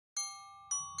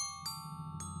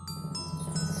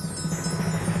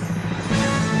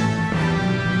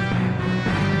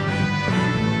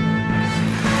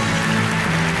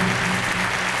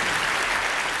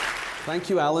Thank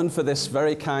you, Alan, for this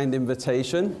very kind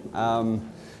invitation.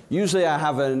 Usually I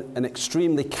have an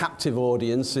extremely captive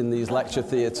audience in these lecture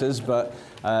theatres, but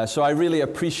so I really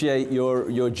appreciate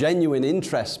your genuine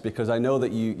interest, because I know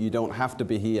that you don't have to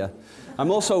be here.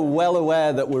 I'm also well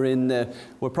aware that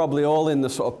we're probably all in the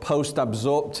sort of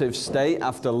post-absorptive state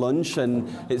after lunch, and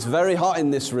it's very hot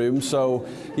in this room, so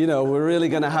we're really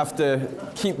going to have to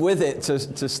keep with it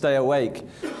to stay awake.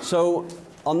 So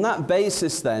on that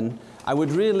basis then, I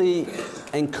would really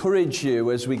encourage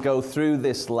you as we go through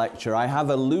this lecture. I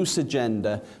have a loose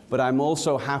agenda, but I'm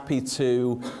also happy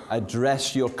to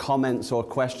address your comments or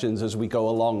questions as we go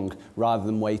along, rather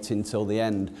than wait until the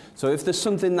end. So if there's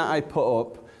something that I put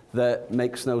up that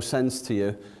makes no sense to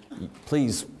you,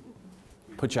 please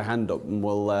put your hand up and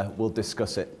we'll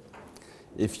discuss it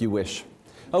if you wish.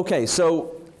 Okay,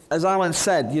 so as Alan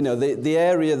said, the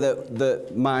area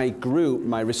that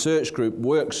my research group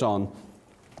works on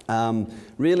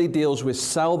really deals with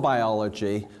cell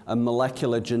biology and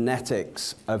molecular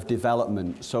genetics of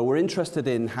development. So we're interested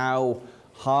in how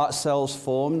heart cells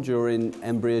form during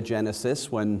embryogenesis,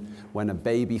 when a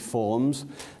baby forms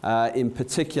in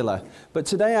particular. But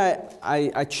today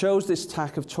I chose this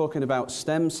tack of talking about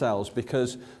stem cells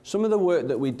because some of the work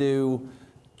that we do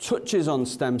touches on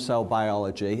stem cell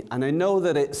biology, and I know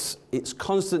that it's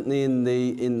constantly in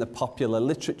the popular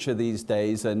literature these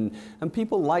days, and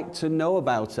people like to know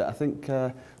about it. I think,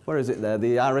 where is it there?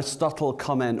 The Aristotle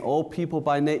comment, all people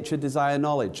by nature desire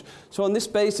knowledge. So on this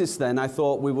basis then, I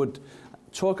thought we would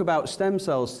talk about stem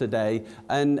cells today,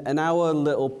 and our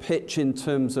little pitch in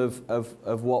terms of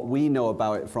what we know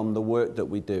about it from the work that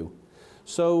we do.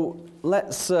 So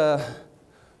let's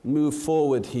move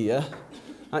forward here.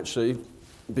 Actually,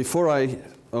 before I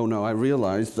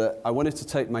realized that I wanted to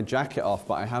take my jacket off,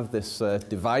 but I have this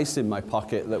device in my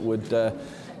pocket that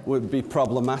would be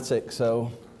problematic.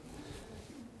 So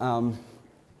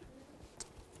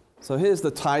here's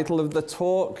the title of the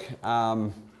talk.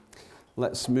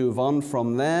 Let's move on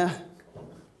from there.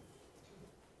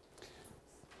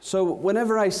 So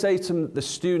whenever I say to the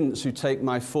students who take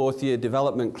my fourth year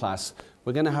development class,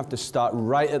 we're going to have to start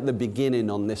right at the beginning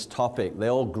on this topic, they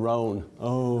all groan.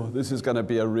 Oh, this is going to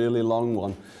be a really long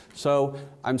one. So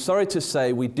I'm sorry to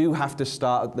say we do have to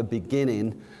start at the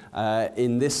beginning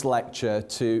in this lecture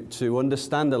to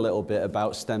understand a little bit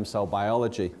about stem cell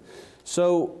biology.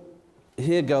 So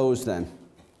here goes then.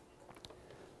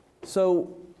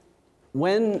 So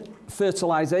when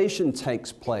fertilization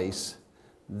takes place,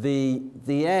 the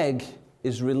egg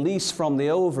is released from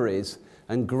the ovaries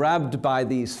and grabbed by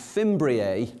these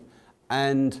fimbriae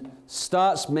and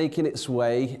starts making its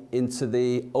way into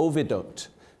the oviduct.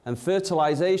 And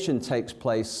fertilization takes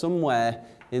place somewhere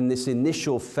in this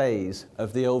initial phase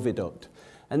of the oviduct.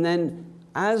 And then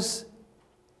as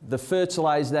the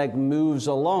fertilized egg moves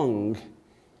along,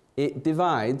 it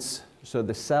divides, so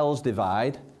the cells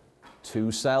divide,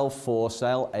 2-cell,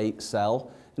 4-cell,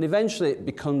 8-cell, and eventually it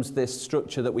becomes this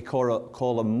structure that we call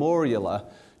a morula,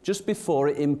 just before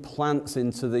it implants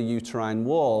into the uterine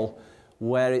wall,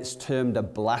 where it's termed a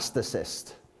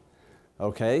blastocyst.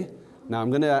 Okay? Now I'm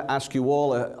going to ask you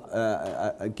all,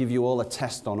 give you all a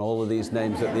test on all of these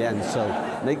names at the end,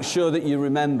 so make sure that you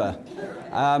remember.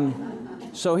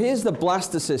 So here's the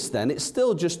blastocyst then. It's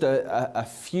still just a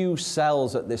few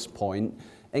cells at this point,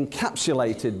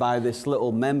 encapsulated by this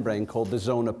little membrane called the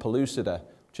zona pellucida,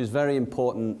 which is very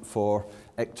important for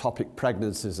ectopic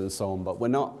pregnancies and so on, but we're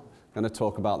not going to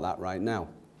talk about that right now.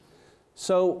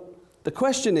 So the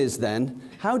question is then,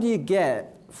 how do you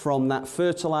get from that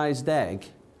fertilized egg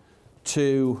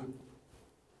to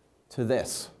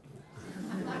this?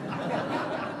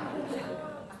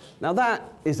 Now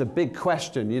that is a big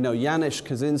question. Janusz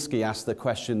Kaczynski asked the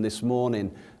question this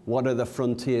morning, what are the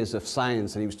frontiers of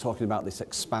science? And he was talking about this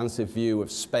expansive view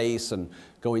of space and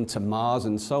going to Mars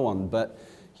and so on. But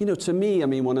to me,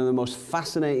 one of the most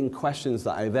fascinating questions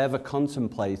that I've ever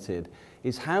contemplated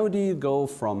is how do you go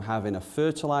from having a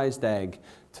fertilized egg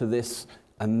to this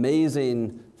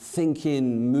amazing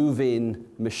thinking, moving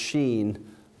machine?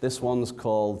 This one's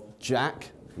called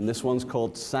Jack, and this one's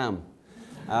called Sam.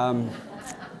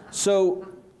 So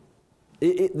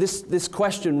this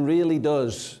question really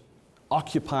does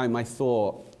occupy my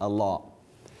thought a lot.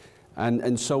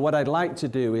 And so what I'd like to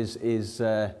do is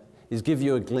give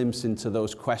you a glimpse into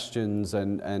those questions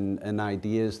and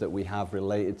ideas that we have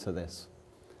related to this.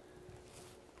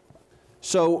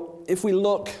 So if we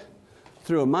look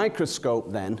through a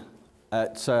microscope then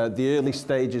at the early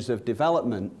stages of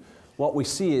development, what we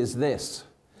see is this.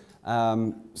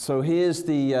 So here's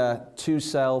the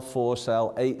 2-cell,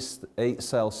 4-cell,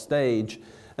 8-cell stage,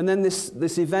 And then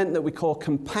this event that we call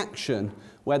compaction,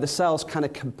 where the cells kind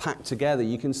of compact together.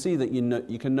 You can see that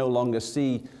you can no longer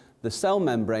see the cell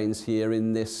membranes here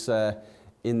in this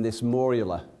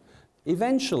morula.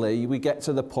 Eventually, we get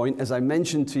to the point, as I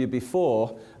mentioned to you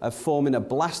before, of forming a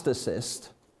blastocyst.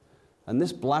 And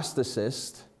this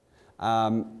blastocyst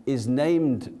is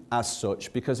named as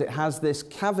such because it has this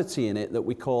cavity in it that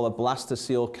we call a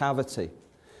blastocele cavity.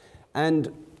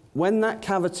 And when that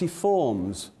cavity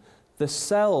forms, the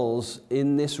cells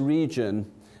in this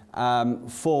region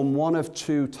form one of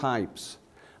two types.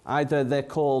 Either they're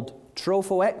called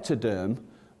trophoectoderm,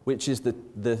 which is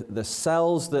the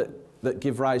cells that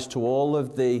give rise to all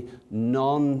of the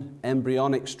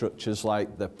non-embryonic structures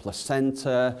like the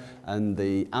placenta and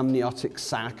the amniotic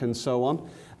sac and so on.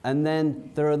 And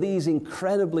then there are these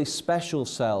incredibly special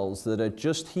cells that are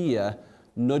just here,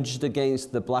 nudged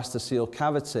against the blastocele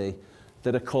cavity,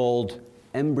 that are called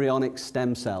embryonic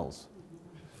stem cells.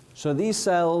 So these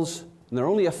cells, and there are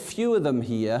only a few of them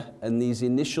here in these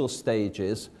initial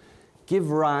stages,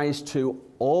 give rise to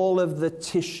all of the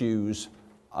tissues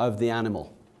of the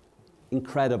animal.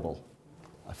 Incredible.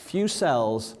 A few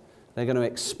cells, they're going to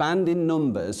expand in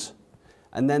numbers,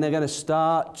 and then they're going to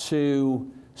start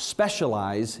to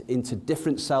specialize into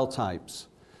different cell types.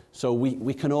 So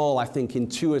we can all, I think,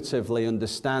 intuitively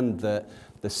understand that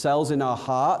the cells in our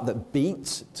heart that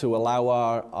beat to allow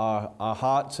our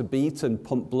heart to beat and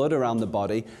pump blood around the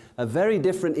body are very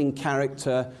different in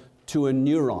character to a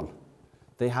neuron.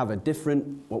 They have a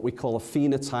different, what we call a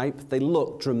phenotype. They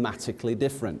look dramatically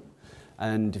different.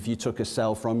 And if you took a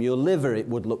cell from your liver, it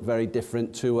would look very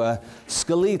different to a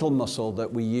skeletal muscle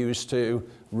that we use to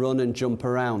run and jump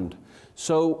around.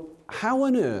 So how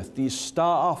on earth do you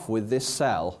start off with this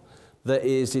cell that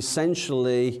is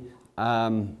essentially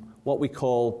what we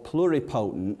call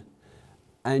pluripotent,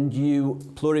 and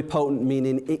pluripotent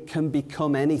meaning it can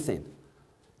become anything.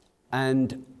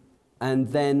 And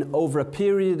then over a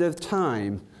period of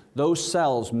time, those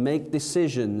cells make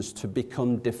decisions to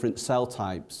become different cell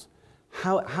types.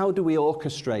 How do we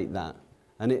orchestrate that?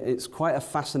 And it's quite a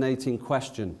fascinating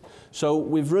question. So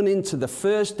we've run into the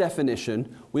first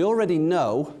definition. We already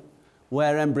know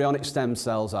where embryonic stem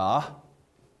cells are.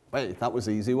 Wait, that was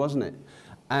easy, wasn't it?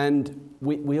 And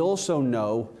we also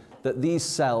know that these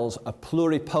cells are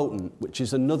pluripotent, which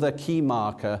is another key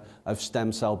marker of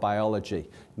stem cell biology,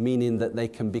 meaning that they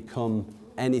can become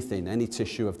anything, any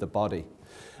tissue of the body.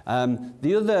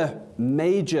 The other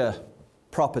major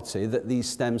property that these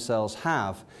stem cells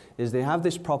have is they have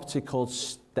this property called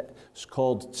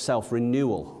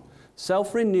self-renewal.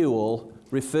 Self-renewal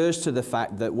refers to the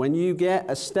fact that when you get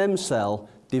a stem cell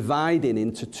dividing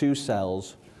into two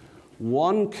cells,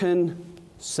 one can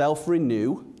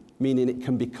self-renew, meaning it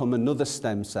can become another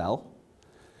stem cell,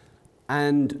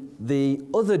 and the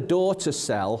other daughter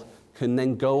cell can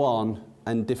then go on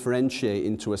and differentiate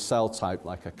into a cell type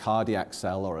like a cardiac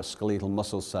cell or a skeletal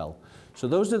muscle cell. So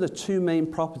those are the two main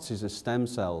properties of stem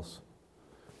cells.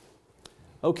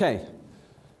 Okay,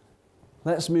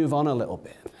 let's move on a little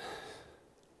bit.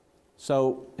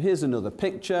 So here's another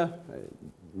picture. It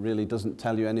really doesn't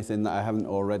tell you anything that I haven't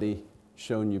already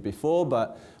shown you before,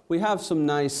 but we have some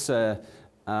nice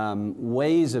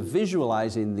ways of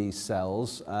visualizing these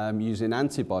cells using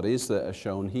antibodies that are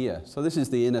shown here. So this is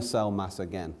the inner cell mass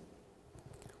again.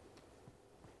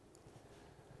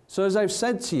 So as I've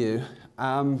said to you,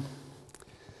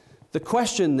 the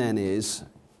question then is,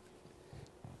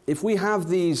 if we have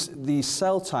these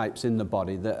cell types in the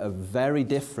body that are very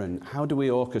different, how do we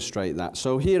orchestrate that?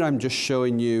 So here I'm just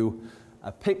showing you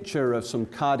a picture of some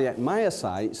cardiac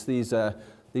myocytes. These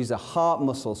are heart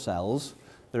muscle cells.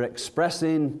 They're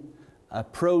expressing a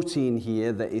protein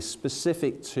here that is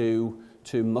specific to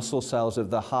muscle cells of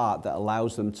the heart that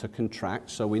allows them to contract.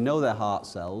 So we know they're heart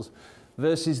cells,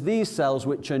 versus these cells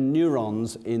which are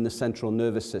neurons in the central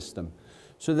nervous system.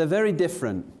 So they're very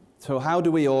different. So how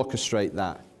do we orchestrate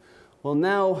that? Well,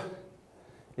 now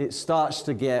it starts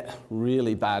to get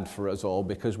really bad for us all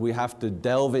because we have to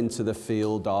delve into the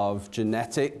field of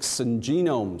genetics and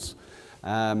genomes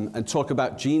and talk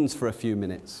about genes for a few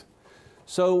minutes.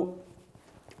 So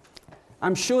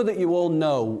I'm sure that you all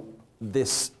know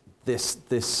this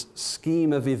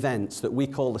scheme of events that we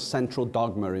call the central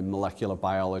dogma in molecular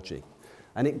biology.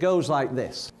 And it goes like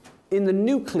this. In the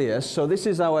nucleus, so this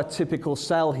is our typical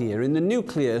cell here, in the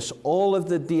nucleus, all of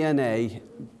the DNA,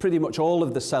 pretty much all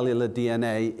of the cellular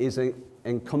DNA is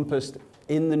encompassed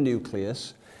in the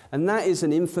nucleus, and that is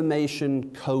an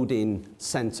information coding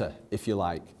center, if you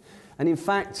like. And in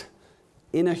fact,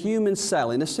 in a human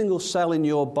cell, in a single cell in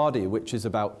your body, which is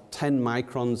about 10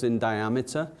 microns in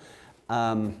diameter,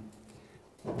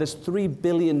 there's 3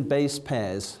 billion base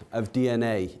pairs of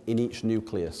DNA in each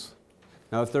nucleus.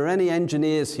 Now, if there are any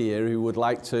engineers here who would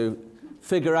like to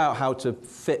figure out how to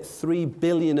fit 3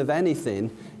 billion of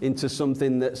anything into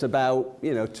something that's about,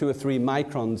 2 or 3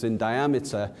 microns in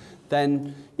diameter,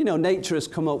 then, nature has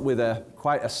come up with a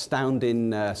quite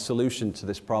astounding solution to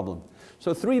this problem.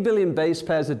 So 3 billion base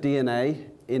pairs of DNA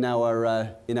in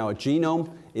our genome,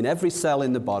 in every cell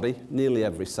in the body, nearly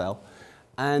every cell.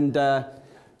 And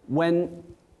when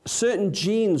certain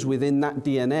genes within that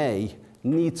DNA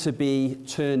need to be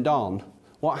turned on,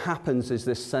 what happens is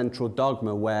this central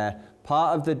dogma where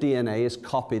part of the DNA is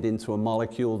copied into a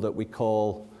molecule that we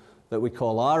call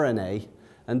RNA,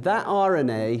 and that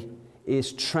RNA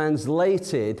is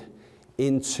translated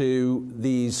into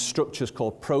these structures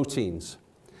called proteins.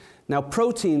 Now,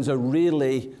 proteins are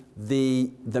really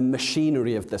the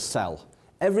machinery of the cell.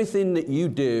 Everything that you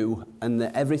do and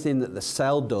everything that the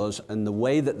cell does and the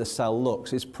way that the cell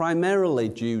looks is primarily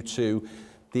due to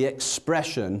the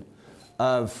expression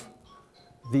of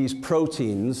these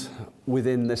proteins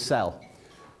within the cell.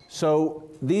 So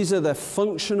these are the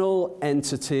functional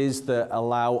entities that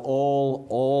allow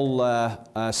all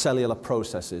cellular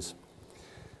processes.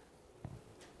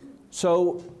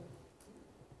 So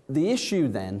the issue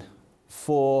then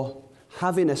for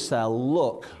having a cell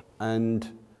look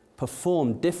and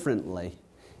perform differently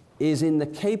is in the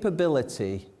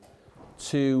capability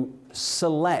to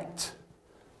select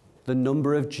the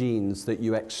number of genes that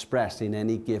you express in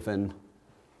any given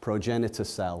progenitor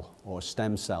cell or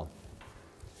stem cell.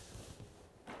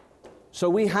 So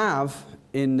we have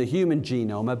in the human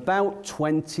genome about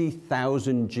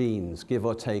 20,000 genes, give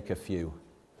or take a few.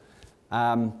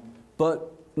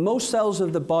 But most cells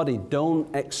of the body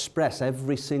don't express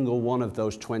every single one of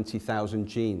those 20,000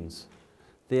 genes.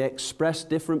 They express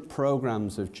different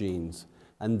programs of genes,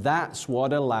 and that's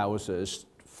what allows us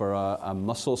for a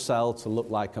muscle cell to look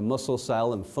like a muscle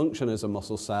cell and function as a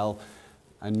muscle cell,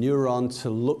 a neuron to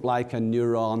look like a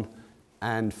neuron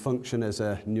and function as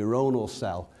a neuronal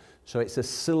cell. So it's a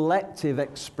selective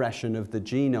expression of the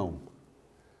genome.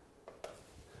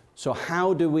 So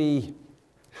how do we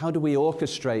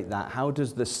orchestrate that? How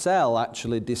does the cell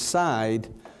actually decide,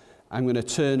 I'm going to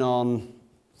turn on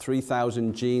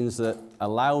 3,000 genes that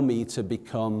allow me to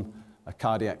become a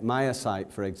cardiac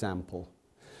myocyte, for example?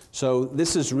 So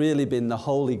this has really been the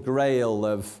holy grail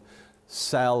of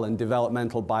cell and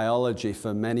developmental biology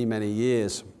for many, many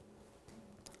years.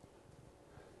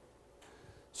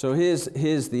 So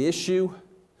here's the issue.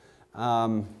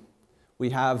 We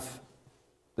have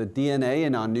the DNA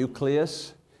in our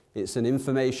nucleus. It's an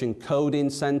information coding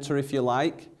center, if you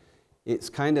like. It's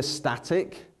kind of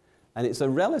static, and it's a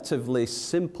relatively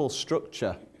simple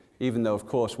structure, even though, of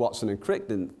course, Watson and Crick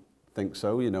didn't think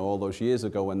so, all those years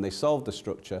ago when they solved the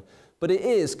structure. But it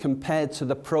is compared to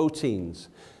the proteins,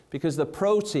 because the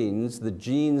proteins, the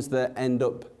genes that end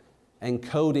up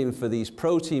encoding for these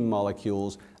protein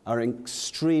molecules, are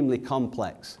extremely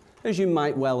complex, as you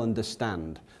might well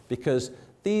understand, because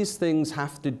these things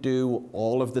have to do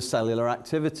all of the cellular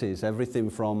activities, everything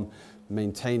from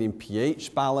maintaining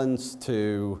pH balance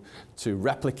to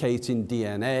replicating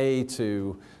DNA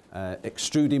to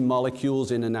extruding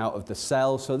molecules in and out of the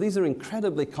cell. So these are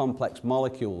incredibly complex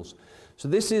molecules. So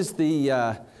this is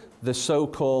the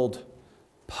so-called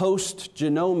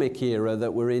post-genomic era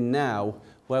that we're in now,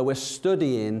 where we're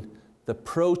studying the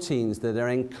proteins that are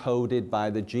encoded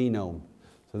by the genome.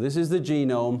 So this is the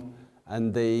genome,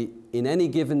 and in any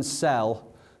given cell,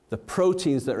 the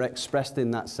proteins that are expressed in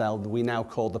that cell, we now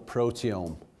call the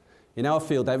proteome. In our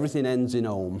field, everything ends in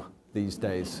ome these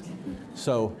days.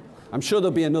 So I'm sure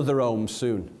there'll be another ome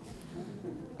soon.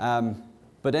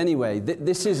 But anyway,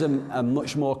 this is a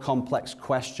much more complex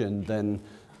question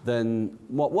than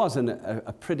what was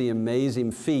a pretty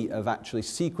amazing feat of actually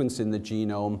sequencing the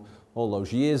genome all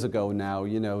those years ago now.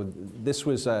 This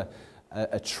was a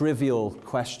trivial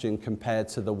question compared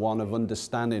to the one of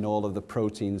understanding all of the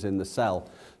proteins in the cell.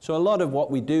 So a lot of what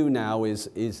we do now is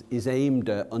aimed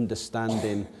at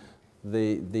understanding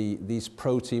these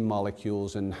protein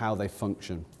molecules and how they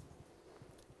function.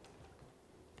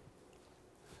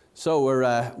 So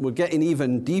we're getting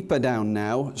even deeper down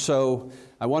now. So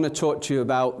I want to talk to you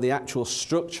about the actual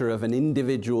structure of an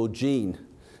individual gene.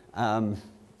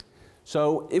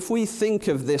 So if we think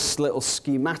of this little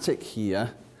schematic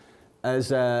here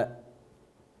as a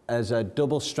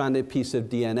double-stranded piece of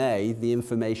DNA, the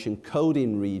information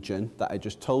coding region that I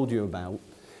just told you about,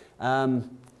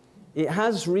 it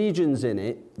has regions in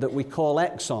it that we call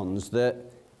exons that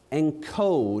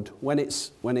encode, when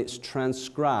it's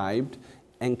transcribed,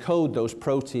 encode those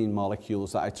protein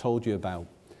molecules that I told you about.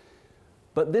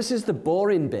 But this is the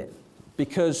boring bit.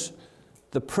 because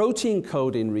the protein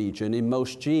coding region in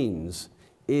most genes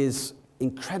is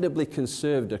incredibly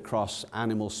conserved across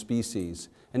animal species.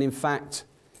 And in fact,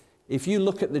 if you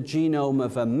look at the genome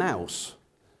of a mouse,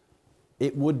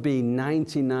 it would be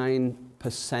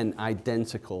 99%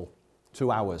 identical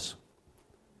to ours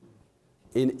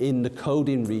in the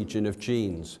coding region of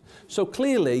genes. So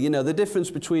clearly, you know, the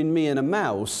difference between me and a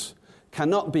mouse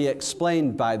cannot be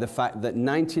explained by the fact that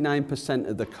 99%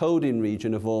 of the coding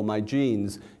region of all my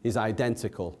genes is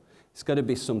identical. It's got to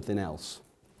be something else.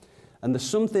 And the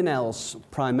something else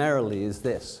primarily is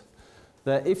this,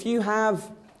 that if you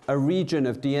have a region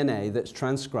of DNA that's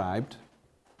transcribed,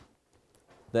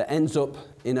 that ends up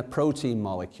in a protein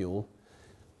molecule,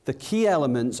 the key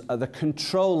elements are the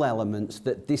control elements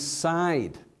that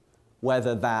decide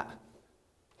whether that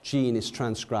gene is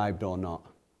transcribed or not.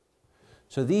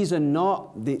 So these are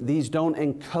not, these don't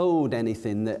encode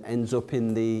anything that ends up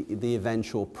in the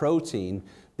eventual protein.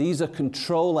 These are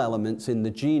control elements in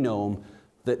the genome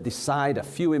that decide a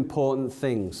few important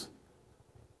things.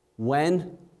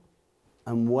 When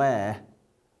and where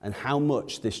and how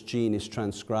much this gene is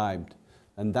transcribed.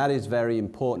 And that is very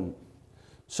important.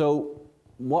 So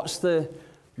what's the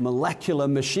molecular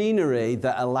machinery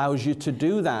that allows you to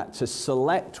do that, to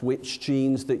select which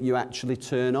genes that you actually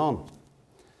turn on?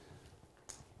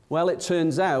 Well, it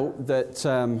turns out that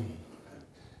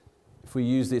if we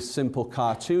use this simple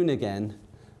cartoon again,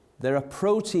 there are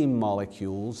protein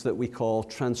molecules that we call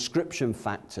transcription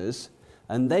factors,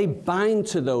 and they bind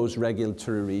to those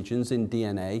regulatory regions in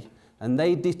DNA, and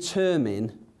they determine,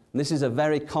 and this is a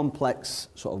very complex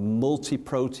sort of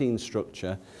multi-protein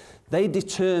structure, they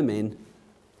determine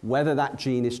whether that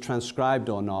gene is transcribed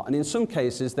or not. And in some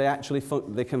cases, they actually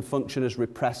they can function as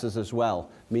repressors as well,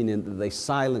 meaning that they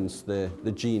silence the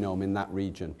genome in that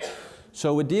region.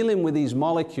 So we're dealing with these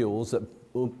molecules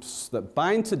that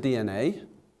bind to DNA,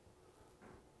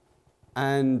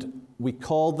 and we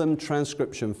call them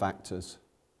transcription factors,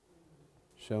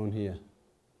 shown here.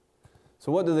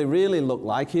 So what do they really look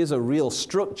like? Here's a real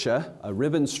structure, a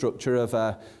ribbon structure of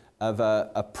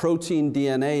a protein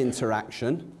DNA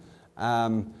interaction.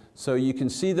 So you can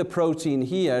see the protein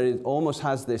here, it almost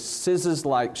has this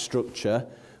scissors-like structure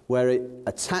where it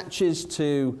attaches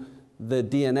to the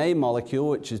DNA molecule,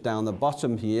 which is down the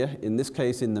bottom here, in this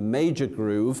case in the major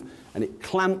groove, and it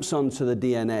clamps onto the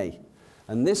DNA.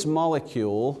 And this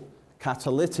molecule,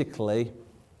 catalytically,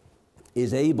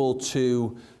 is able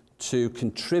to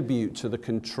contribute to the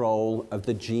control of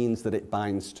the genes that it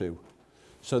binds to.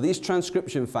 So these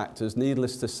transcription factors,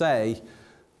 needless to say,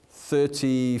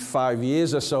 35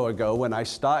 years or so ago, when I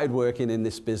started working in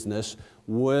this business,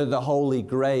 were the holy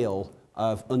grail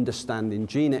of understanding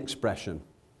gene expression.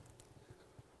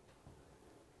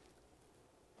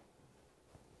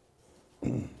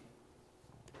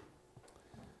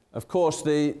 Of course,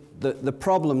 the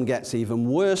problem gets even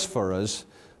worse for us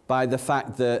by the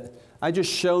fact that I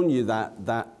just shown you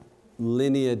that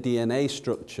linear DNA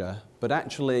structure, but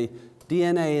actually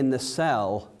DNA in the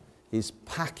cell is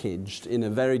packaged in a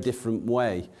very different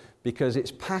way, because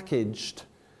it's packaged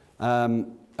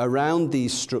around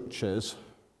these structures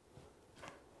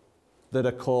that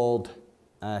are called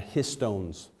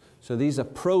histones. So these are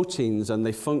proteins, and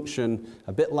they function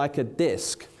a bit like a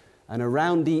disc. And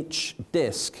around each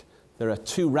disc, there are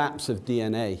two wraps of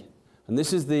DNA. And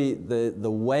this is the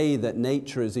way that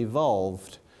nature has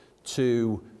evolved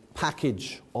to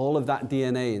package all of that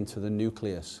DNA into the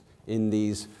nucleus in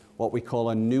these, what we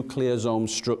call a nucleosome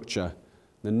structure.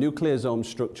 The nucleosome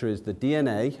structure is the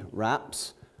DNA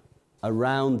wraps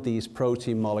around these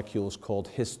protein molecules called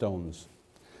histones.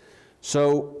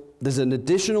 So there's an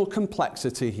additional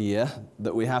complexity here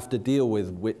that we have to deal with,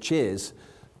 which is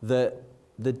that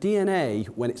the DNA,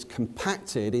 when it's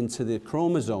compacted into the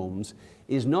chromosomes,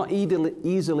 is not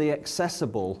easily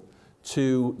accessible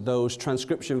to those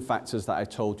transcription factors that I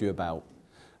told you about.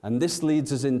 And this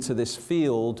leads us into this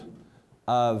field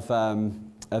of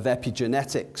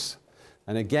epigenetics.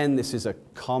 And again, this is a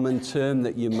common term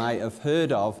that you might have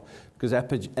heard of, because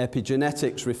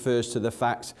epigenetics refers to the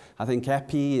fact, I think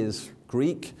epi is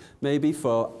Greek, maybe,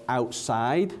 for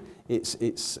outside.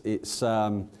 It's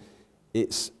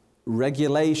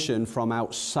regulation from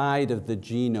outside of the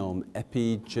genome,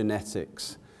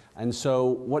 epigenetics. And so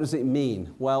what does it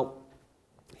mean? Well,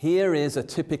 here is a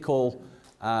typical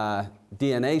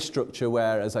DNA structure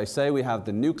where, as I say, we have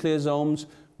the nucleosomes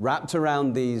wrapped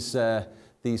around these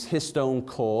histone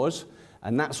cores,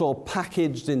 and that's all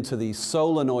packaged into these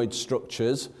solenoid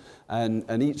structures,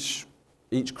 and each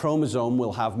chromosome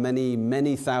will have many,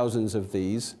 many thousands of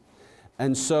these.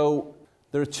 And so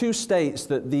there are two states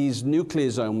that these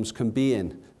nucleosomes can be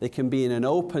in. They can be in an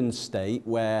open state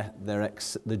where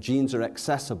the genes are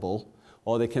accessible,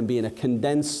 or they can be in a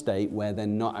condensed state where they're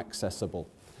not accessible.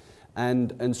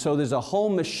 And so there's a whole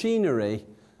machinery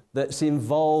that's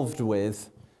involved with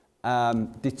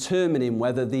determining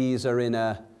whether these are in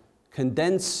a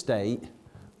condensed state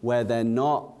where the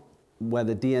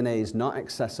DNA is not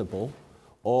accessible,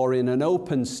 or in an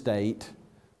open state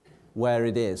where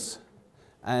it is.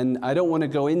 And I don't want to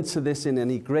go into this in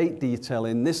any great detail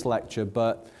in this lecture,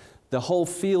 but the whole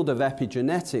field of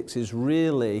epigenetics is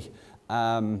really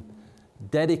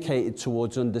dedicated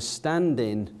towards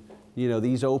understanding, you know,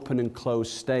 these open and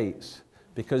closed states,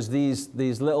 because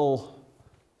these little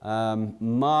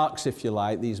marks, if you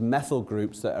like, these methyl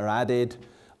groups that are added,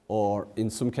 or in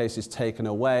some cases taken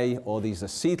away, or these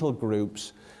acetyl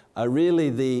groups, are really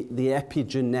the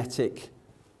epigenetic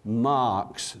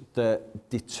marks that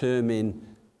determine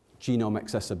genome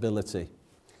accessibility.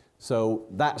 So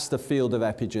that's the field of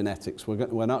epigenetics.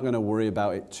 We're not going to worry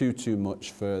about it too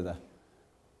much further.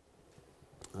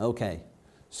 Okay,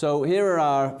 so here are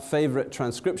our favorite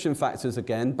transcription factors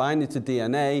again, binding to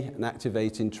DNA and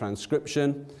activating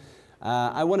transcription.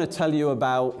 I want to tell you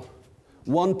about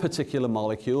one particular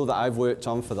molecule that I've worked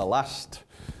on for the last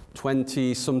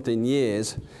 20-something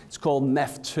years. It's called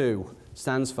MEF2.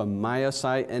 Stands for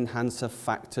myocyte enhancer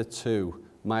factor 2,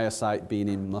 myocyte being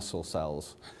in muscle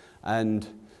cells. And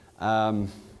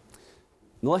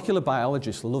molecular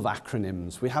biologists love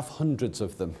acronyms. We have hundreds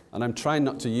of them, and I'm trying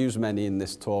not to use many in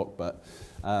this talk, but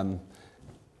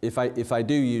if I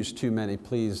do use too many,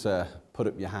 please put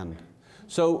up your hand.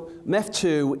 So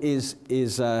MEF2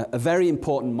 is a very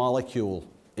important molecule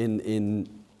in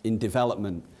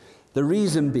development. The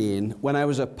reason being, when I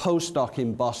was a postdoc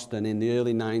in Boston in the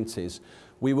early 90s,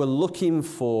 we were looking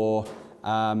for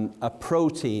a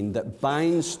protein that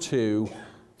binds to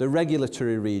the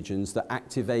regulatory regions that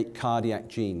activate cardiac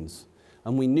genes.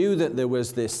 And we knew that there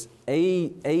was this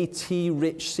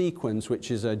AT-rich sequence, which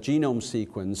is a genome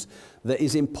sequence, that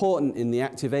is important in the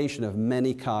activation of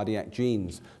many cardiac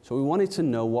genes. So we wanted to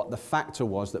know what the factor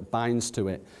was that binds to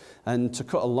it. And to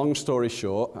cut a long story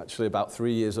short, actually about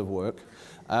 3 years of work,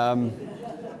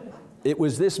 it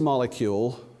was this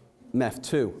molecule,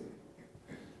 MEF2.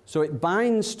 So it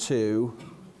binds to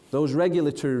those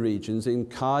regulatory regions in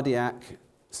cardiac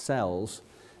cells,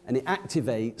 and it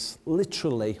activates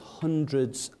literally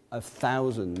hundreds of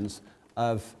thousands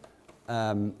of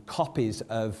copies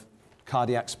of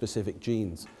cardiac-specific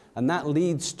genes. And that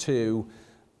leads to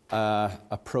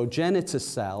a progenitor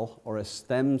cell or a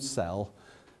stem cell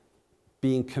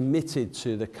being committed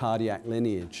to the cardiac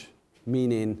lineage,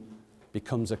 meaning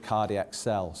becomes a cardiac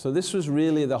cell. So this was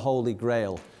really the holy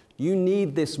grail. You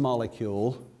need this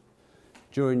molecule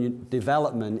during your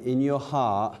development in your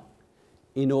heart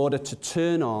in order to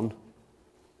turn on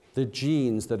the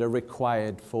genes that are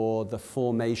required for the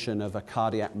formation of a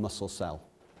cardiac muscle cell.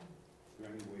 Is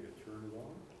there any way to turn it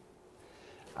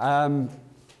on?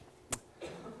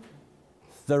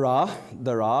 There are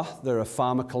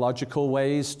pharmacological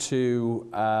ways to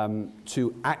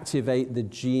activate the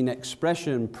gene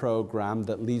expression program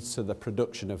that leads to the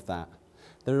production of that.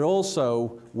 There are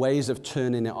also ways of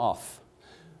turning it off,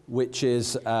 which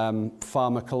is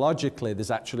pharmacologically,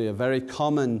 there's actually a very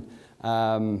common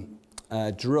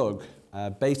drug,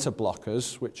 beta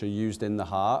blockers, which are used in the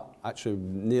heart. Actually,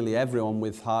 nearly everyone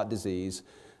with heart disease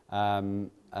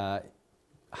has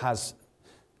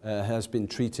been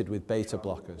treated with beta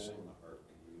blockers.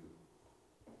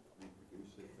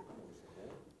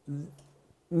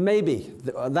 Maybe.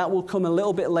 That will come a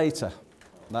little bit later.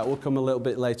 That will come a little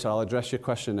bit later. I'll address your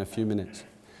question in a few minutes.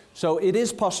 So it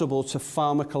is possible to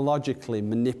pharmacologically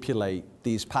manipulate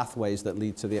these pathways that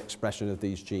lead to the expression of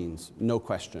these genes, no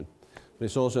question. But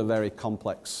it's also a very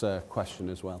complex question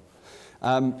as well.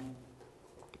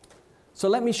 So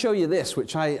let me show you this,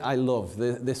 which I love,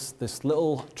 this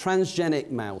little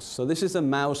transgenic mouse. So this is a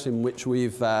mouse in which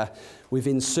we've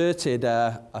inserted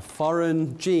a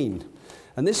foreign gene.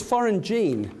 And this foreign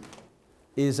gene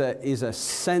is a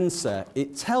sensor.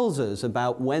 It tells us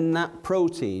about when that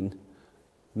protein,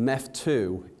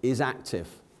 MEF2, is active.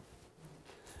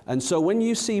 And so when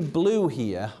you see blue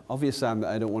here, obviously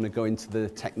I don't want to go into the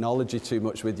technology too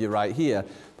much with you right here,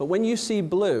 but when you see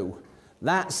blue,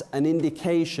 that's an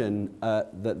indication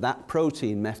that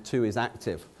protein, MEF2, is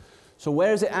active. So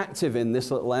where is it active in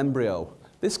this little embryo?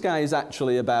 This guy is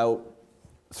actually about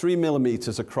 3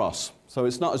 millimeters across, so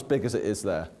it's not as big as it is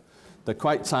there. They're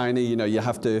quite tiny, you know, you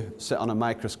have to sit on a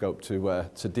microscope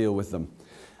to deal with them.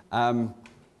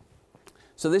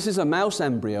 So this is a mouse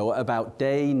embryo about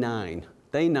day 9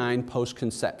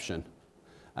 post-conception.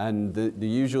 And the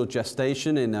usual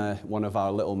gestation in one of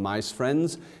our little mice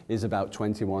friends is about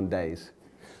 21 days.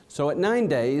 So at 9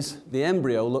 days, the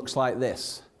embryo looks like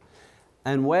this.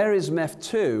 And where is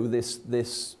MEF2,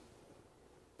 this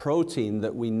protein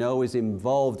that we know is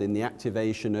involved in the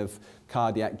activation of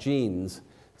cardiac genes?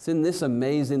 It's in this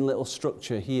amazing little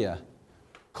structure here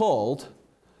called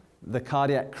the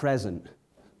cardiac crescent.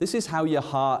 This is how your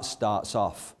heart starts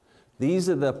off. These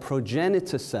are the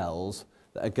progenitor cells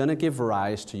that are going to give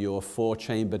rise to your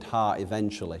four-chambered heart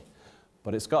eventually.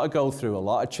 But it's got to go through a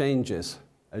lot of changes,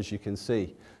 as you can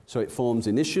see. So it forms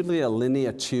initially a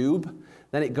linear tube,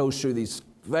 then it goes through these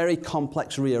very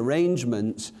complex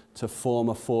rearrangements to form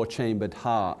a four-chambered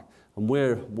heart. And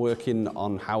we're working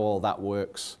on how all that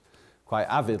works quite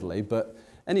avidly. But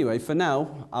anyway, for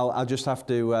now, I'll just have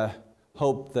to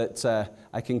hope that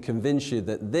I can convince you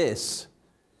that this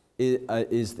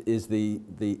is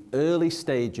the early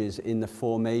stages in the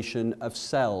formation of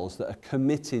cells that are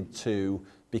committed to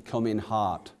becoming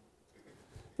heart.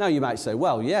 Now you might say,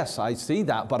 well, yes, I see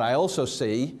that, but I also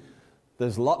see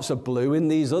there's lots of blue in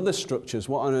these other structures.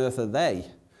 What on earth are they?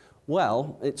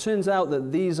 Well, it turns out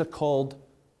that these are called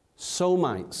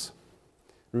somites.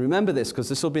 Remember this, because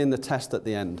this will be in the test at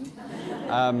the end.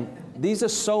 These are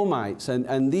somites,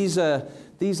 and these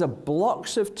are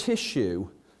blocks of tissue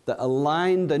that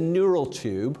align the neural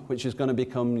tube, which is going to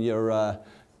become your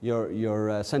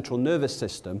central nervous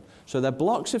system. So they're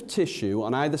blocks of tissue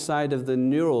on either side of the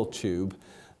neural tube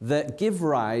that give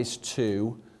rise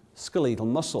to skeletal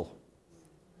muscle.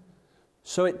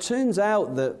 So it turns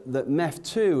out that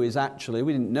MEF2 is actually,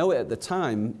 we didn't know it at the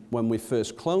time when we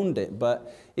first cloned it,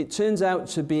 but it turns out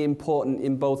to be important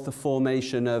in both the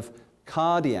formation of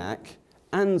cardiac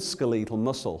and skeletal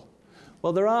muscle.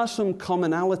 Well, there are some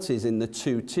commonalities in the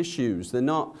two tissues. They're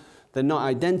not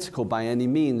identical by any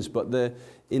means, but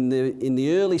in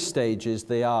the early stages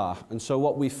they are. And so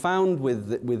what we found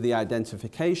with the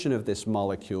identification of this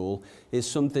molecule is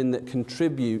something that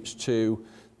contributes to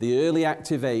the early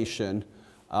activation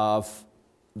of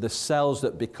the cells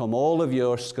that become all of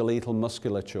your skeletal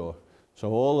musculature.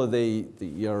 So all of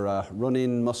your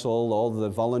running muscle, all the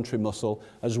voluntary muscle,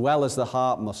 as well as the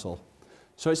heart muscle.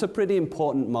 So it's a pretty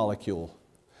important molecule.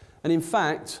 And in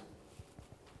fact,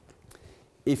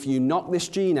 if you knock this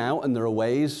gene out, and there are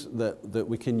ways that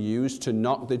we can use to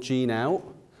knock the gene out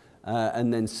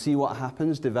and then see what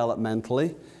happens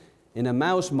developmentally, in a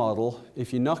mouse model,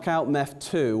 if you knock out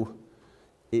MEF2,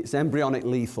 it's embryonic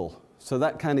lethal. So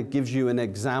that kind of gives you an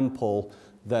example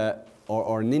that,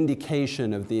 or an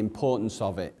indication of the importance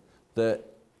of it, that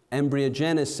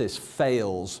embryogenesis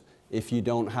fails if you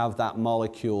don't have that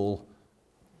molecule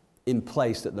in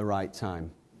place at the right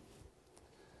time.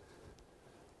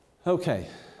 Okay,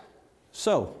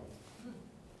 so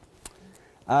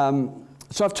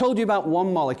I've told you about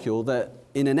one molecule that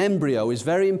in an embryo is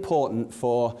very important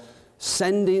for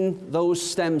sending those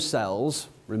stem cells,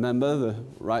 remember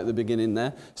right at the beginning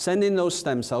there, sending those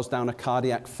stem cells down a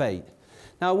cardiac fate.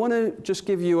 Now I want to just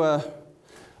give you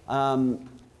an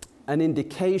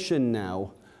indication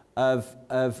now of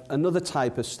another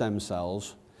type of stem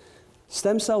cells.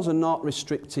 Stem cells are not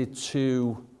restricted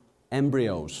to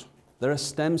embryos. There are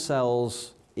stem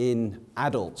cells in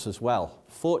adults as well,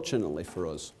 fortunately for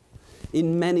us,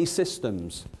 in many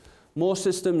systems, more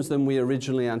systems than we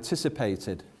originally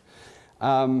anticipated.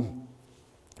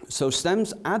 So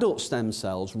adult stem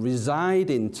cells reside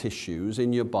in tissues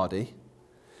in your body,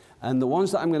 and the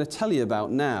ones that I'm going to tell you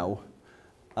about now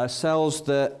are cells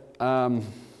that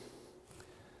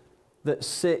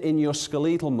sit in your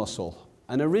skeletal muscle.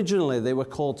 And originally they were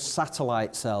called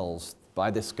satellite cells by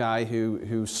this guy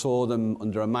who saw them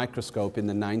under a microscope in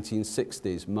the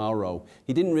 1960s, Morrow.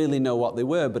 He didn't really know what they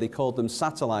were, but he called them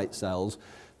satellite cells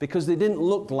because they didn't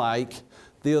look like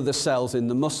the other cells in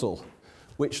the muscle,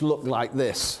 which looked like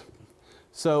this.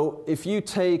 So if you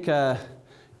take a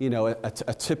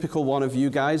typical one of you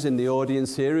guys in the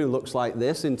audience here who looks like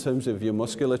this in terms of your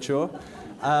musculature,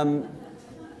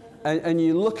 and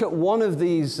you look at one of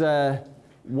these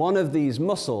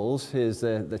muscles, here's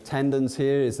the tendons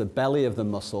here, is the belly of the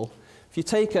muscle. If you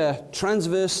take a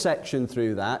transverse section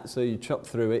through that, so you chop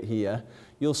through it here,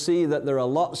 you'll see that there are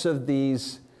lots of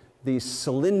these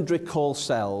cylindrical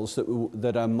cells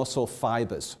that are muscle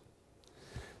fibers.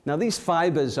 Now these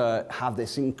fibers have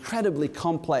this incredibly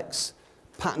complex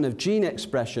pattern of gene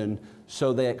expression,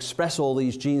 so they express all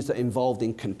these genes that are involved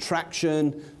in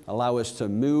contraction, allow us to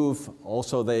move.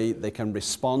 Also they can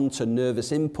respond to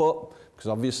nervous input, because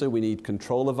obviously we need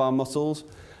control of our muscles.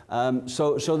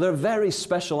 So they're very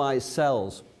specialized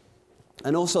cells.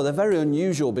 And also they're very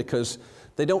unusual because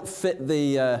they don't fit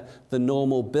the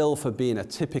normal bill for being a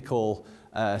typical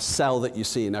cell that you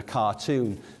see in a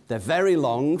cartoon. They're very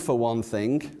long, for one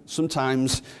thing.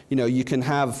 Sometimes, you know, you can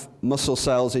have muscle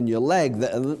cells in your leg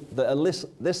that are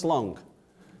this long,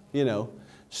 you know.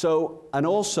 So, and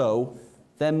also,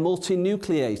 they're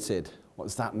multinucleated. What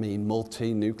does that mean,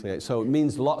 multinucleated? So it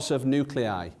means lots of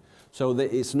nuclei. So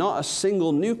that it's not a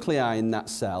single nuclei in that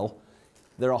cell.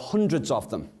 There are hundreds of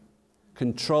them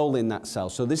controlling that cell.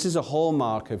 So this is a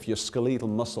hallmark of your skeletal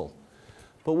muscle.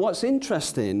 But what's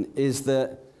interesting is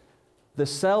that the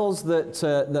cells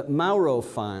that Mauro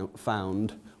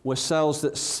found were cells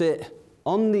that sit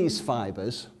on these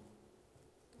fibers,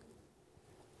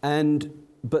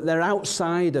 but they're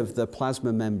outside of the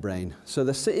plasma membrane. So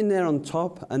they're sitting there on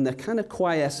top, and they're kind of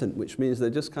quiescent, which means they're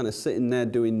just kind of sitting there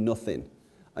doing nothing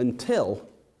until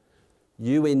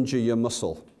you injure your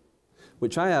muscle,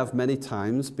 which I have many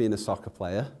times being a soccer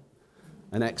player,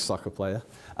 an ex-soccer player.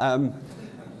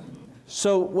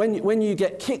 So when you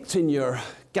get kicked in your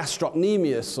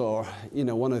gastrocnemius or, you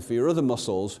know, one of your other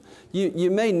muscles, you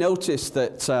may notice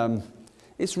that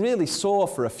it's really sore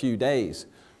for a few days,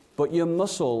 but your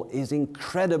muscle is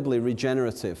incredibly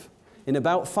regenerative. In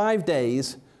about 5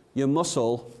 days, your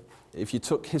muscle, if you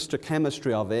took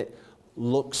histochemistry of it,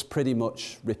 looks pretty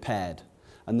much repaired.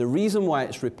 And the reason why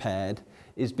it's repaired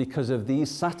is because of these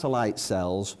satellite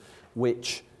cells,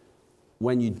 which,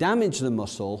 when you damage the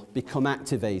muscle, become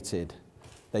activated.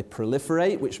 They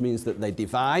proliferate, which means that they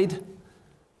divide,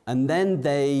 and then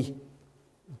they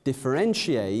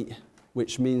differentiate,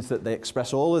 which means that they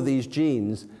express all of these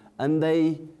genes, and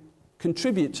they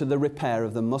contribute to the repair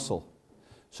of the muscle.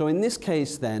 So in this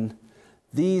case, then,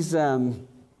 these are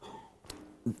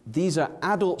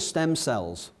adult stem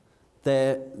cells.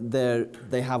 They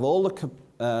have all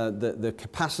the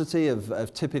capacity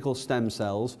of typical stem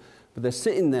cells, but they're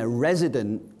sitting there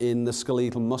resident in the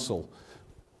skeletal muscle.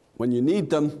 When you need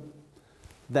them,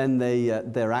 then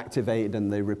they're activated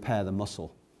and they repair the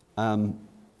muscle. And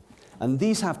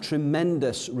these have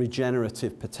tremendous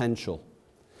regenerative potential.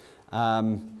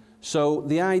 So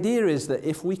the idea is that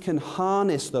if we can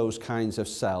harness those kinds of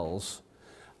cells,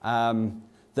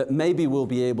 that maybe we'll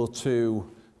be able to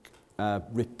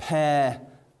repair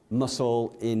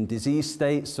muscle in disease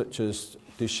states such as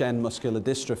Duchenne muscular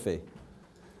dystrophy.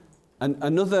 And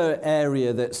another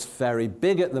area that's very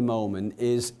big at the moment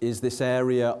is this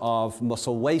area of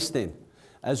muscle wasting.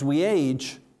 As we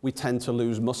age, we tend to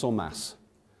lose muscle mass.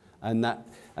 And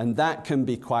that can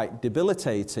be quite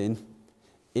debilitating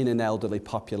in an elderly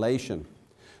population.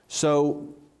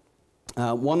 So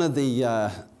one of the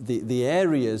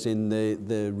areas in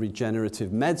the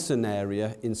regenerative medicine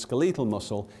area in skeletal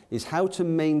muscle is how to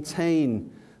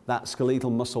maintain that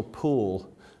skeletal muscle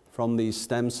pool from these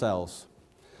stem cells.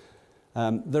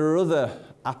 There are other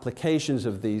applications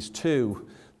of these too.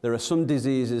 There are some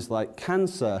diseases like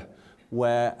cancer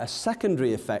where a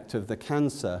secondary effect of the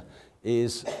cancer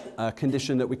is a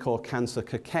condition that we call cancer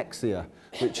cachexia,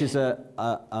 which is a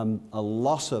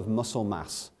loss of muscle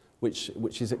mass,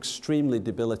 which is extremely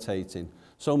debilitating,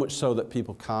 so much so that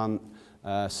people can't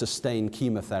sustain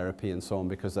chemotherapy and so on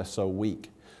because they're so weak.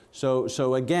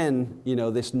 So again, you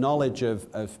know, this knowledge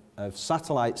of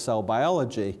satellite cell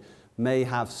biology may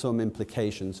have some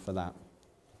implications for that.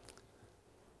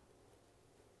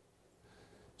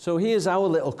 So here's our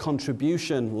little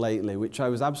contribution lately, which I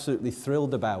was absolutely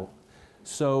thrilled about.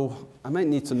 So I might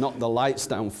need to knock the lights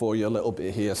down for you a little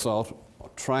bit here, so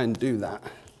I'll try and do that.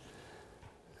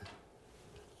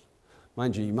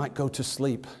 Mind you, you might go to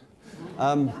sleep.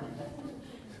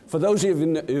 For those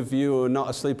of you who are not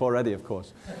asleep already, of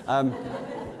course.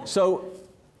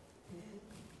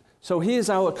 So here's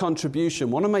our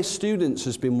contribution. One of my students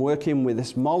has been working with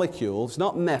this molecule. It's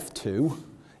not MEF2.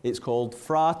 It's called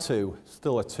FRA2.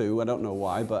 Still a 2. I don't know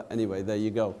why, but anyway, there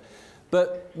you go.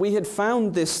 But we had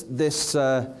found this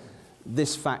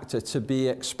factor to be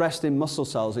expressed in muscle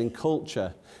cells in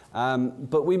culture.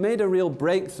 But we made a real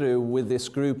breakthrough with this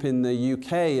group in the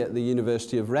UK at the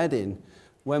University of Reading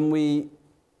when we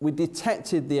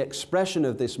detected the expression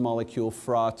of this molecule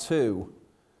FRA2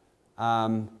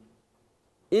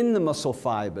 in the muscle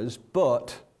fibers,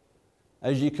 but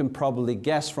as you can probably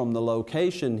guess from the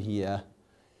location here,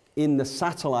 in the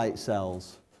satellite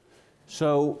cells.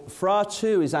 So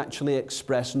FRA2 is actually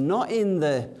expressed not in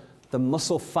the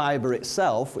muscle fiber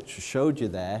itself, which I showed you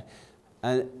there,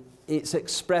 and it's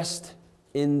expressed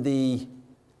in the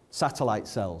satellite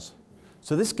cells.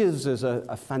 So this gives us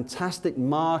a fantastic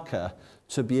marker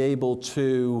to be able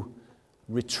to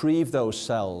retrieve those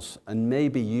cells and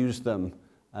maybe use them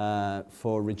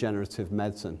for regenerative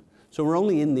medicine. So we're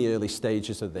only in the early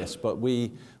stages of this, but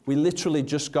we literally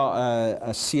just got a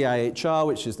CIHR,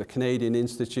 which is the Canadian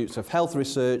Institute of Health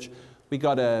Research, we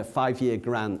got a 5-year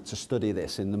grant to study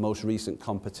this in the most recent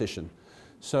competition.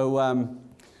 So,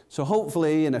 so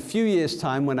hopefully in a few years'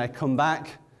 time when I come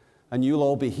back and you'll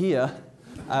all be here,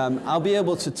 I'll be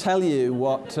able to tell you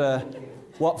what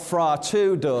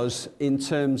FRA2 does in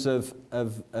terms of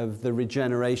the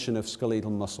regeneration of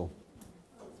skeletal muscle.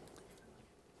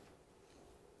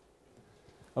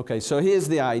 Okay, so here's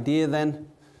the idea then.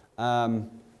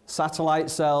 Satellite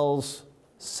cells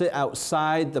sit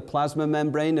outside the plasma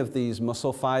membrane of these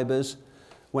muscle fibers.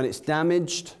 When it's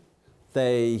damaged,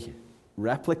 they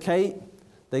replicate.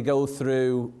 They go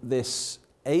through this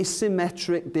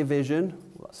asymmetric division.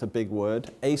 Well, that's a big word.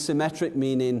 Asymmetric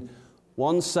meaning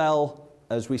one cell,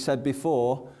 as we said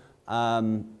before,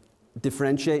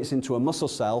 differentiates into a muscle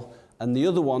cell, and the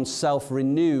other one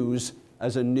self-renews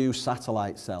as a new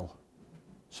satellite cell.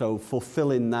 So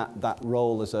fulfilling that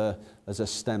role as a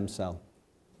stem cell.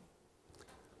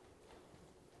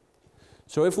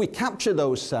 So if we capture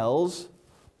those cells,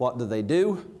 what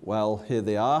do? Well, here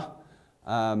they are.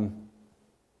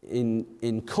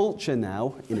 In culture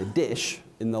now, in a dish,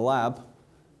 in the lab,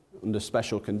 under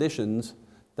special conditions,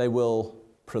 they will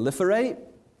proliferate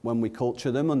when we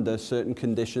culture them under certain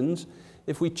conditions.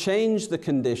 If we change the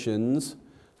conditions,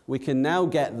 we can now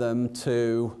get them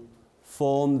to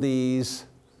form these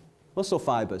muscle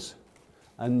fibers.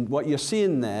 And what you're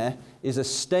seeing there is a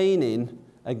staining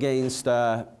against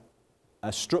a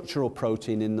structural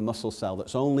protein in the muscle cell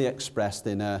that's only expressed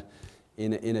in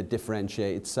a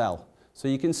differentiated cell. So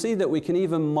you can see that we can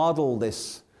even model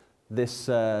this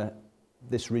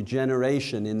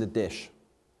regeneration in the dish.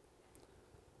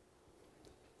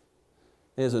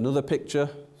 Here's another picture,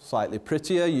 slightly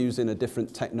prettier, using a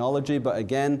different technology, but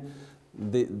again,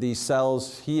 these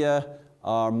cells here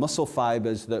are muscle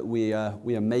fibers that we are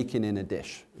making in a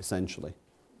dish, essentially.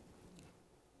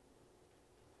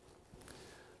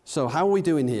 So how are we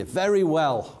doing here? Very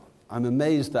well. I'm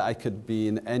amazed that I could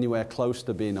be anywhere close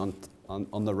to being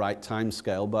on the right time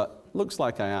scale, but looks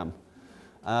like I am.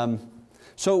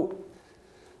 So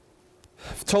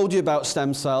I've told you about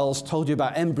stem cells, told you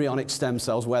about embryonic stem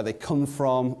cells, where they come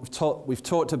from. We've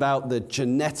talked about the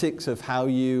genetics of how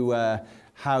you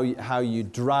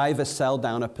drive a cell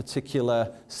down a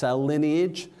particular cell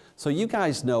lineage. So you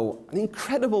guys know an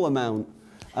incredible amount.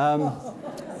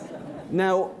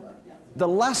 Now, the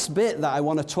last bit that I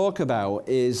want to talk about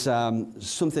is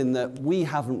something that we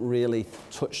haven't really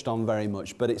touched on very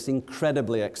much, but it's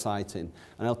incredibly exciting.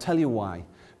 And I'll tell you why.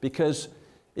 Because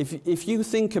if you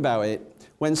think about it,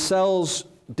 when cells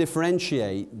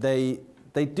differentiate, they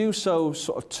do so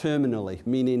sort of terminally,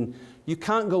 meaning you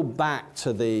can't go back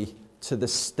to the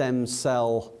stem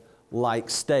cell-like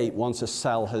state once a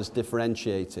cell has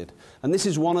differentiated. And this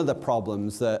is one of the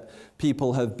problems that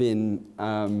people have been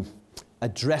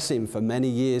addressing for many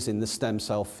years in the stem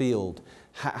cell field.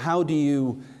 How do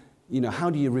you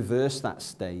reverse that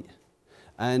state?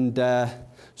 And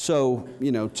so,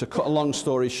 to cut a long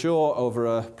story short,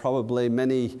 over probably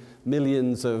many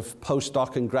millions of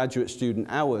postdoc and graduate student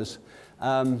hours,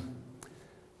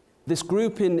 this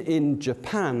group in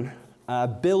Japan,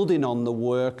 building on the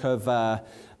work of a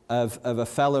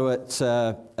fellow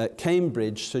at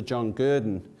Cambridge, Sir John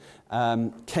Gurdon,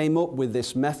 came up with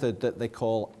this method that they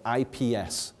call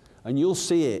IPS. And you'll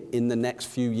see it in the next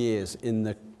few years in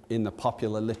the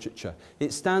popular literature.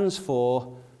 It stands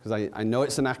for, because I know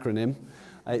it's an acronym,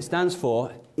 it stands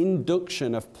for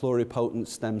Induction of Pluripotent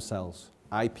Stem Cells,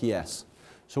 IPS.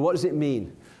 So what does it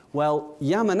mean? Well,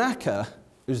 Yamanaka,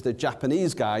 who's the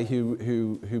Japanese guy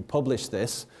who published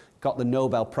this, got the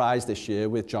Nobel Prize this year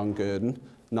with John Gurdon.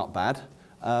 Not bad.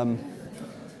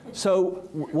 So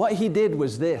what he did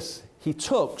was this. He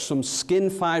took some skin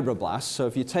fibroblasts. So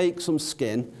if you take some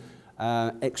skin,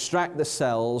 extract the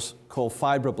cells called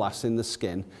fibroblasts in the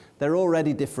skin, they're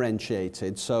already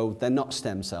differentiated, so they're not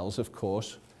stem cells, of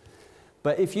course.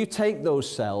 But if you take those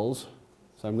cells,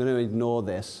 so I'm going to ignore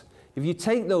this, if you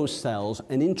take those cells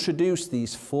and introduce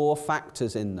these 4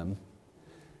 factors in them,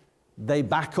 they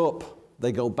back up,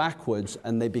 they go backwards,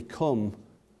 and they become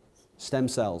stem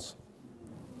cells.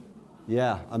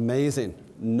 Yeah, amazing.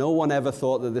 No one ever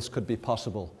thought that this could be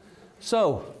possible.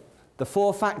 So the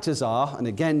 4 factors are, and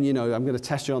again, I'm going to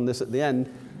test you on this at the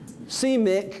end,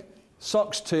 c-MYC,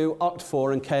 SOX2,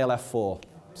 OCT4, and KLF4.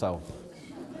 So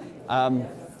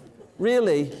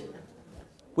really,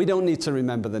 we don't need to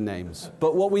remember the names.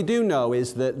 But what we do know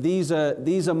is that these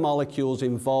are molecules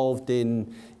involved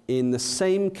in the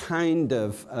same kind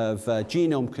of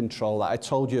genome control that I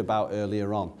told you about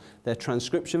earlier on. They're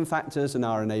transcription factors and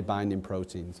RNA binding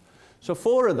proteins. So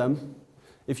 4 of them,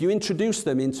 if you introduce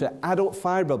them into adult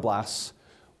fibroblasts,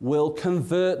 will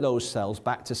convert those cells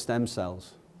back to stem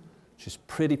cells. which is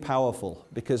pretty powerful,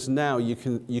 because now you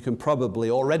can probably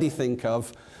already think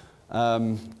of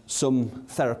some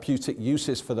therapeutic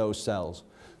uses for those cells.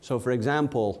 So for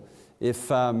example,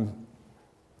 if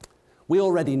we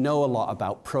already know a lot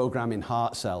about programming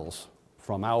heart cells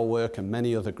from our work and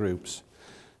many other groups.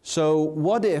 So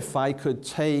what if I could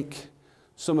take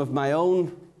some of my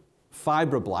own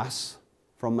fibroblasts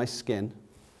from my skin,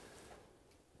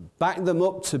 back them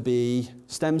up to be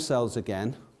stem cells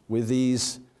again with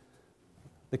these,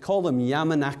 they call them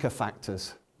Yamanaka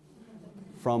factors,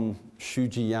 from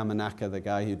Shuji Yamanaka, the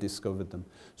guy who discovered them.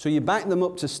 So you back them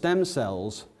up to stem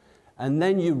cells, and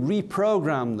then you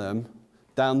reprogram them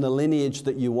down the lineage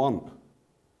that you want.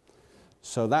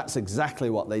 So that's exactly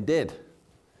what they did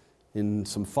in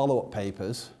some follow-up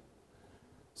papers.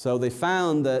 So they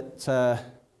found that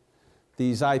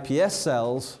these iPS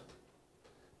cells,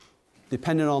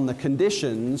 depending on the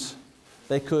conditions,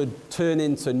 they could turn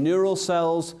into neural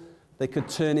cells, they could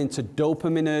turn into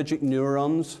dopaminergic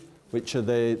neurons, which are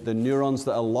the neurons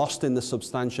that are lost in the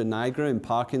substantia nigra in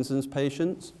Parkinson's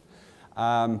patients.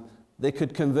 They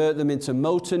could convert them into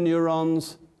motor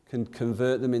neurons, can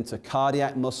convert them into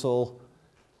cardiac muscle,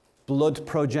 blood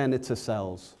progenitor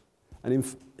cells. And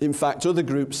in fact, other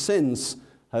groups since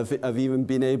have even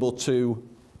been able to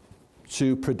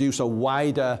produce a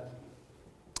wider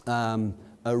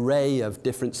array of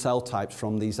different cell types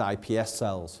from these iPS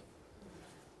cells.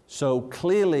 So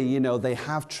clearly, you know, they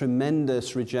have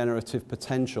tremendous regenerative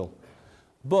potential.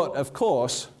 But of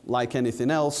course, like anything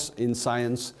else in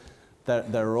science,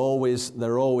 there are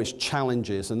always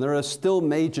challenges, and there are still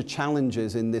major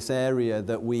challenges in this area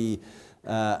that we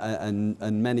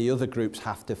and many other groups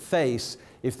have to face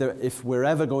if we're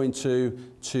ever going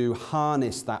to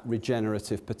harness that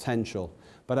regenerative potential.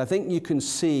 But I think you can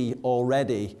see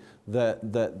already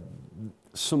that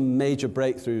some major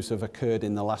breakthroughs have occurred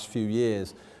in the last few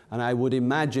years. And I would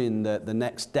imagine that the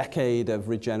next decade of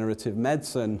regenerative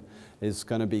medicine is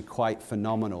going to be quite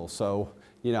phenomenal. So,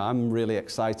 you know, I'm really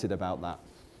excited about that.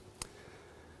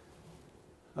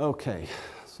 Okay,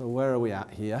 so where are we at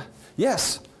here?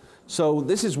 Yes, so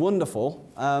this is wonderful.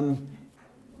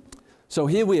 So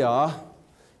here we are.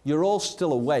 You're all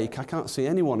still awake. I can't see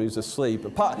anyone who's asleep,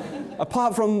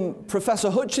 apart from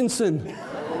Professor Hutchinson,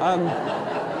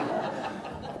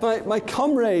 my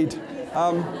comrade.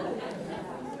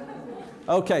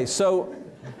 Okay, so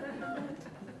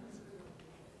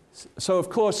of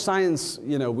course science,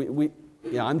 you know,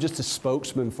 I'm just a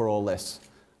spokesman for all this.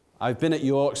 I've been at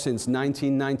York since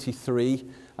 1993.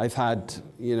 I've had,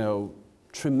 you know,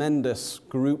 tremendous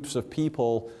groups of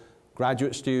people,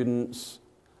 graduate students,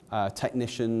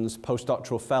 technicians,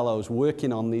 postdoctoral fellows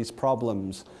working on these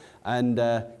problems. And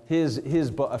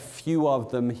here's but a few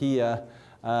of them here,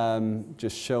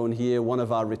 just shown here, one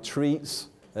of our retreats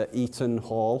at Eaton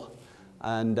Hall.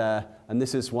 And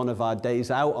this is one of our days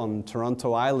out on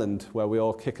Toronto Island where we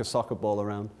all kick a soccer ball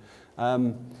around.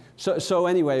 So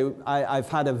anyway, I've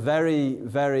had a very,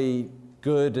 very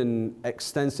good and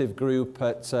extensive group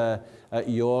at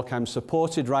York. I'm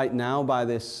supported right now by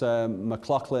this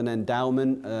McLaughlin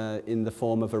endowment in the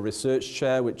form of a research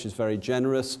chair, which is very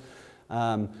generous.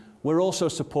 We're also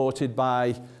supported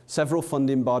by several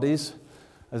funding bodies.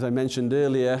 As I mentioned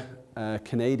earlier,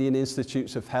 Canadian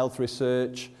Institutes of Health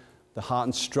Research, the Heart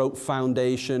and Stroke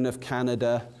Foundation of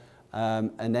Canada,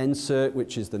 and NSERC,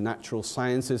 which is the Natural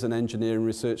Sciences and Engineering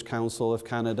Research Council of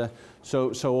Canada.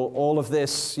 So all of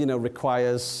this, you know,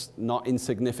 requires not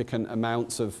insignificant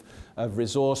amounts of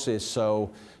resources.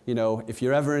 So, you know, if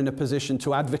you're ever in a position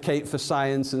to advocate for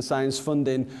science and science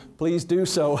funding, please do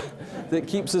so. That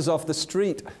keeps us off the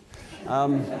street.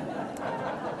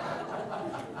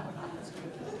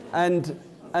 And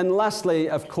lastly,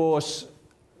 of course,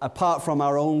 apart from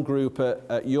our own group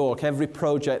at York, every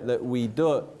project that we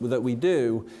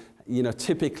do, you know,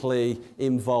 typically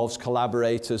involves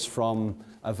collaborators from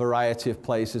a variety of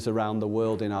places around the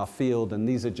world in our field, and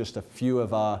these are just a few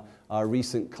of our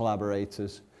recent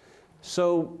collaborators.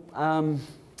 So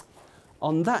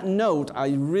on that note, I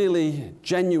really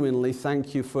genuinely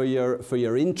thank you for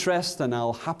your interest, and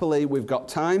I'll happily, we've got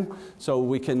time, so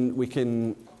we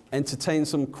can entertain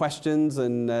some questions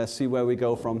and see where we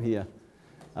go from here.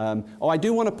 I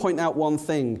do want to point out one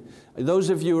thing. Those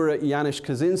of you who are at Janusz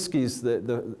Kaczynski's,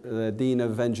 the Dean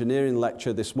of Engineering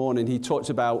lecture this morning, he talked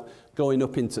about going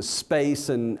up into space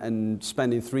and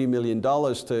spending $3 million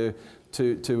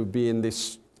to be in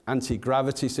this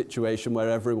anti-gravity situation where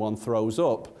everyone throws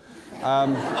up.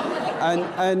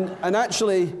 And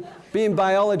actually, being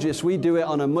biologists, we do it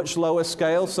on a much lower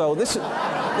scale. So this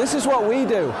is what we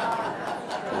do.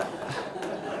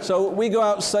 So we go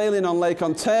out sailing on Lake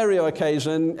Ontario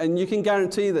occasion, and you can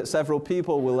guarantee that several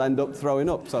people will end up throwing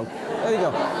up. So there you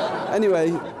go.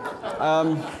 Anyway.